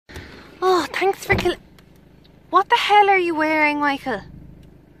thanks for What the hell are you wearing, Michael?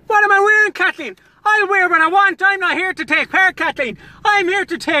 What am I wearing, Kathleen? I'll wear when I want. I'm not here to take part, Kathleen. I'm here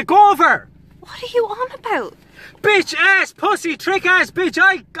to take over. What are you on about? Bitch, ass, pussy, trick ass, bitch.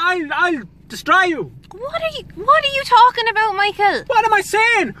 I'll destroy you. What are you talking about, Michael? What am I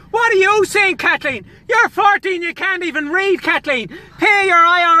saying? What are you saying, Kathleen? You're 14, you can't even read, Kathleen. Pay your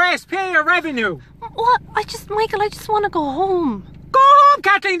IRS, pay your revenue. What? Michael, I just want to go home. Go home,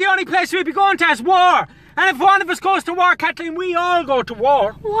 Kathleen. The only place we'll be going to is war. And if one of us goes to war, Kathleen, we all go to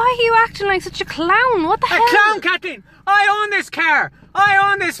war. Why are you acting like such a clown? What the hell? A clown, Kathleen. I own this car. I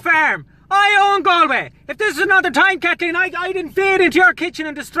own this farm. I own Galway. If this is another time, Kathleen, I'd invade into your kitchen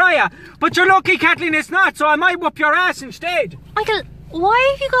and destroy you. But you're lucky, Kathleen, it's not, so I might whoop your ass instead. Michael,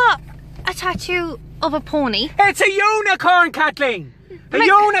 why have you got a tattoo of a pony? It's a unicorn, Kathleen. A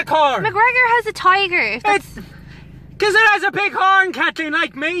unicorn. McGregor has a tiger. Because it has a big horn, Kathleen,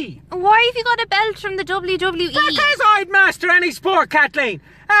 like me. Why have you got a belt from the WWE? Because I'd master any sport, Kathleen.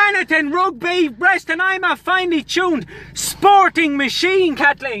 Anything, rugby, wrestling, I'm a finely tuned sporting machine,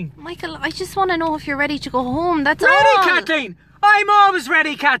 Kathleen. Michael, I just want to know if you're ready to go home, that's all. Ready, Kathleen. I'm always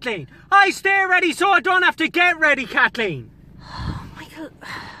ready, Kathleen. I stay ready so I don't have to get ready, Kathleen. Michael,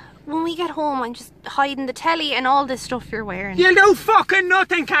 when we get home, I'm just hiding the telly and all this stuff you're wearing. You'll do fucking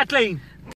nothing, Kathleen.